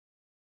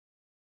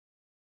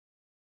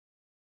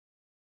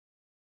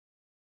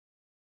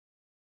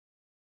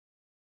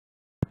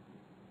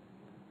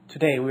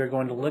Today we are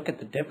going to look at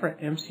the different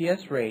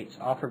MCS rates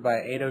offered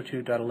by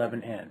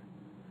 802.11n.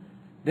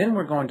 Then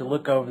we're going to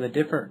look over the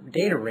different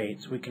data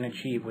rates we can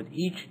achieve with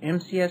each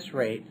MCS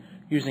rate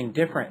using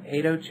different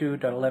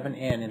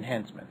 802.11n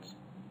enhancements.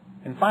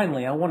 And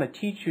finally, I want to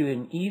teach you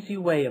an easy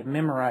way of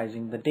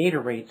memorizing the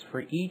data rates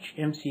for each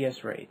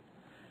MCS rate.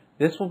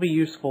 This will be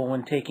useful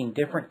when taking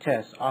different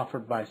tests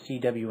offered by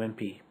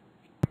CWNP.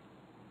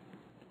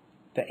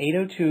 The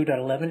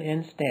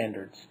 802.11n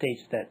standard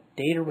states that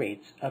data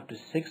rates up to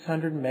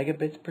 600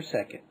 megabits per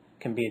second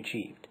can be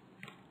achieved.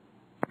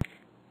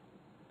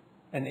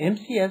 An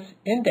MCS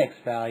index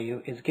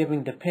value is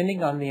given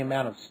depending on the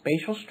amount of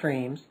spatial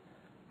streams,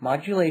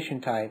 modulation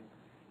type,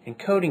 and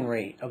coding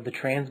rate of the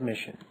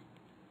transmission.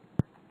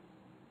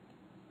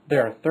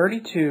 There are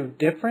 32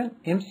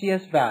 different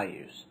MCS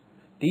values.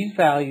 These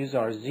values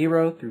are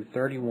 0 through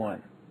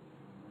 31.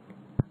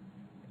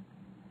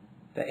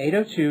 The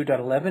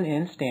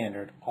 802.11n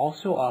standard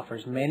also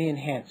offers many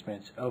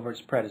enhancements over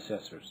its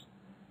predecessors.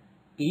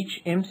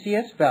 Each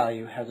MCS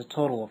value has a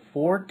total of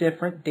 4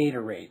 different data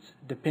rates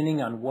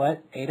depending on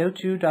what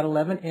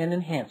 802.11n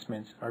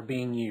enhancements are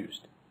being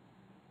used.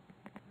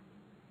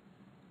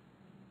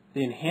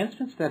 The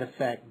enhancements that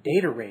affect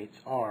data rates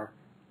are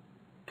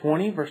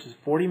 20 versus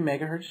 40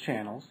 megahertz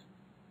channels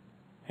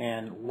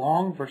and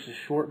long versus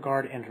short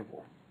guard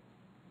interval.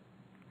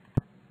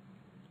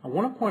 I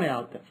want to point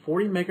out that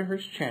 40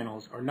 megahertz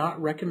channels are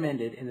not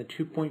recommended in the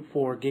 2.4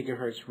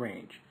 gigahertz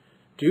range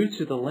due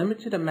to the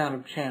limited amount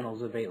of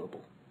channels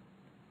available.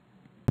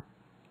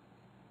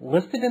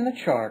 Listed in the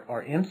chart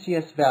are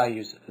MCS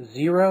values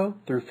 0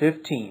 through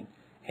 15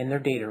 and their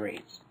data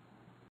rates.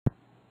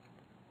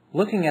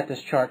 Looking at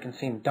this chart can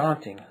seem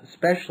daunting,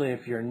 especially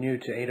if you're new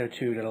to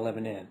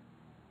 802.11n.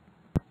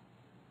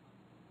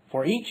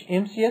 For each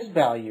MCS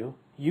value,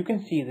 you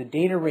can see the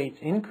data rates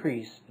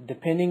increase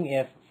depending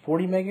if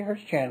 40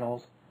 megahertz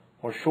channels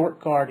or short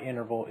guard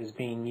interval is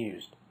being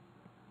used.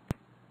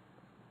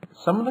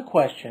 Some of the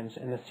questions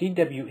in the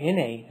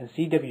CWNA and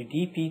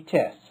CWDP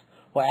tests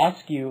will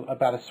ask you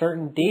about a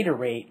certain data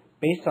rate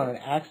based on an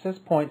access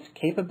point's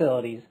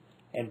capabilities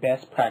and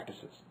best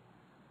practices.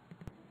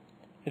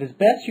 It is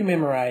best you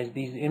memorize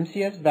these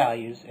MCS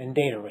values and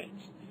data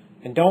rates.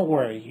 And don't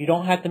worry, you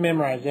don't have to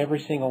memorize every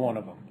single one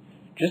of them.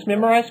 Just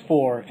memorize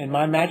 4 and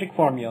my magic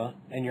formula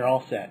and you're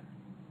all set.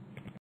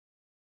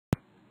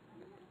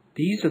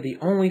 These are the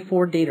only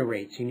 4 data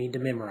rates you need to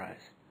memorize.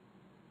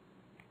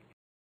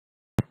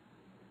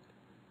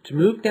 To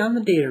move down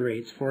the data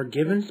rates for a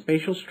given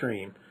spatial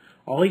stream,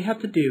 all you have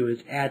to do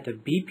is add the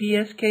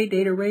BPSK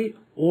data rate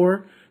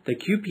or the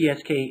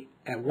QPSK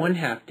at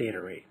 1/2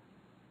 data rate.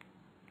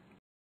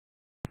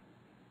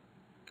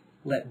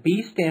 Let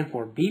B stand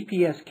for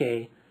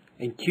BPSK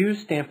and Q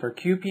stand for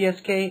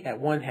QPSK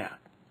at 1/2.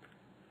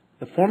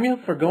 The formula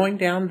for going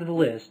down the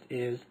list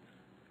is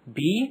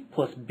B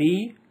plus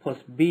B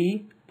plus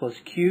B plus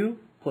Q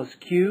plus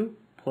Q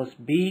plus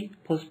B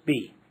plus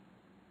B.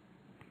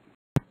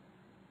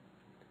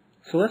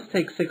 So let's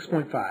take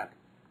 6.5.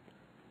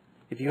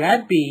 If you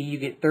add B, you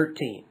get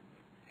 13.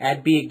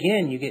 Add B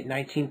again, you get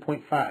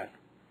 19.5.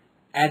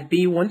 Add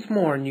B once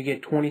more and you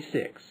get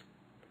 26.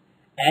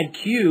 Add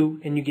Q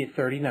and you get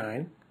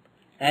 39.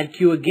 Add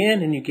Q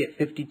again and you get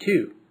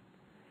 52.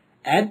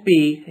 Add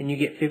B and you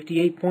get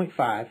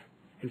 58.5.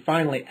 And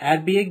finally,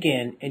 add B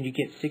again and you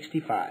get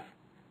 65.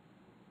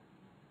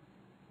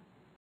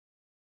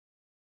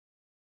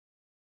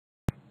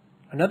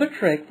 Another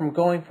trick from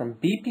going from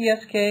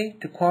BPSK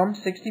to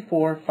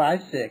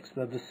QAM6456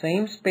 of the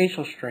same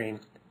spatial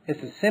stream is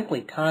to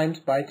simply times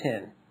by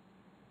 10.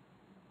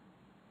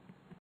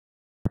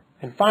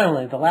 And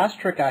finally, the last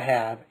trick I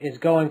have is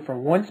going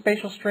from 1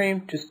 spatial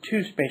stream to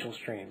 2 spatial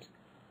streams.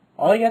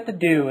 All you have to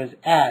do is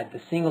add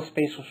the single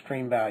spatial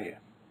stream value.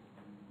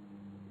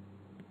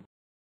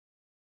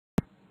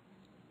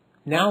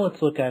 Now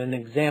let's look at an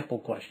example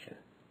question.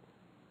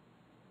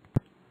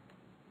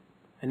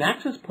 An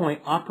access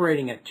point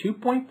operating at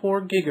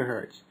 2.4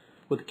 gigahertz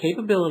with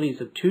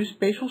capabilities of 2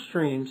 spatial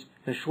streams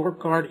and a short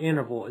guard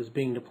interval is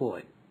being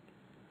deployed.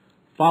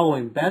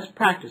 Following best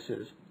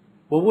practices,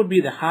 what would be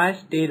the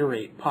highest data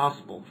rate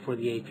possible for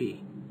the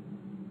AP?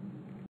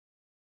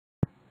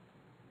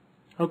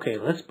 Okay,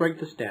 let's break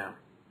this down.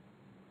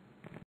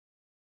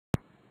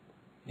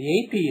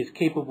 The AP is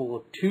capable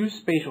of 2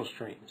 spatial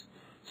streams,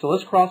 so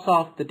let's cross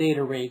off the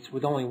data rates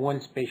with only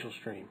 1 spatial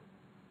stream.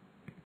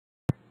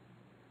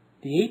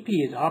 The AP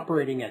is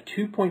operating at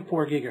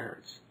 2.4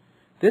 gigahertz.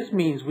 This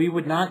means we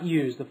would not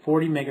use the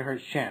 40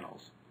 megahertz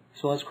channels,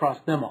 so let's cross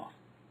them off.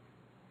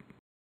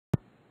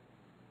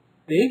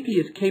 The AP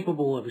is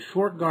capable of a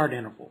short guard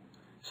interval,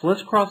 so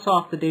let's cross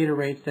off the data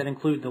rates that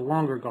include the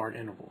longer guard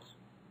intervals.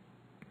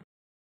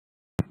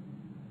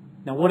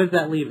 Now what does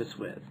that leave us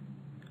with?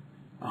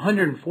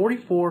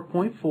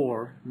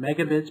 144.4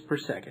 megabits per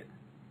second.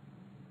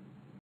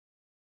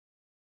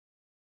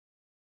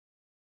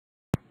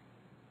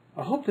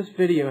 I hope this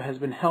video has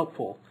been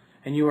helpful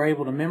and you are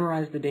able to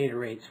memorize the data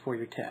rates for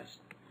your test.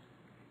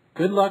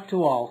 Good luck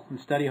to all and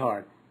study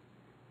hard.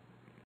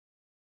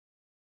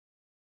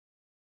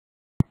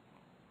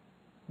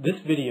 This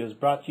video is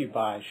brought to you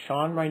by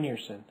Sean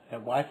Reinerson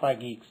at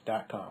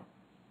WiFiGeeks.com.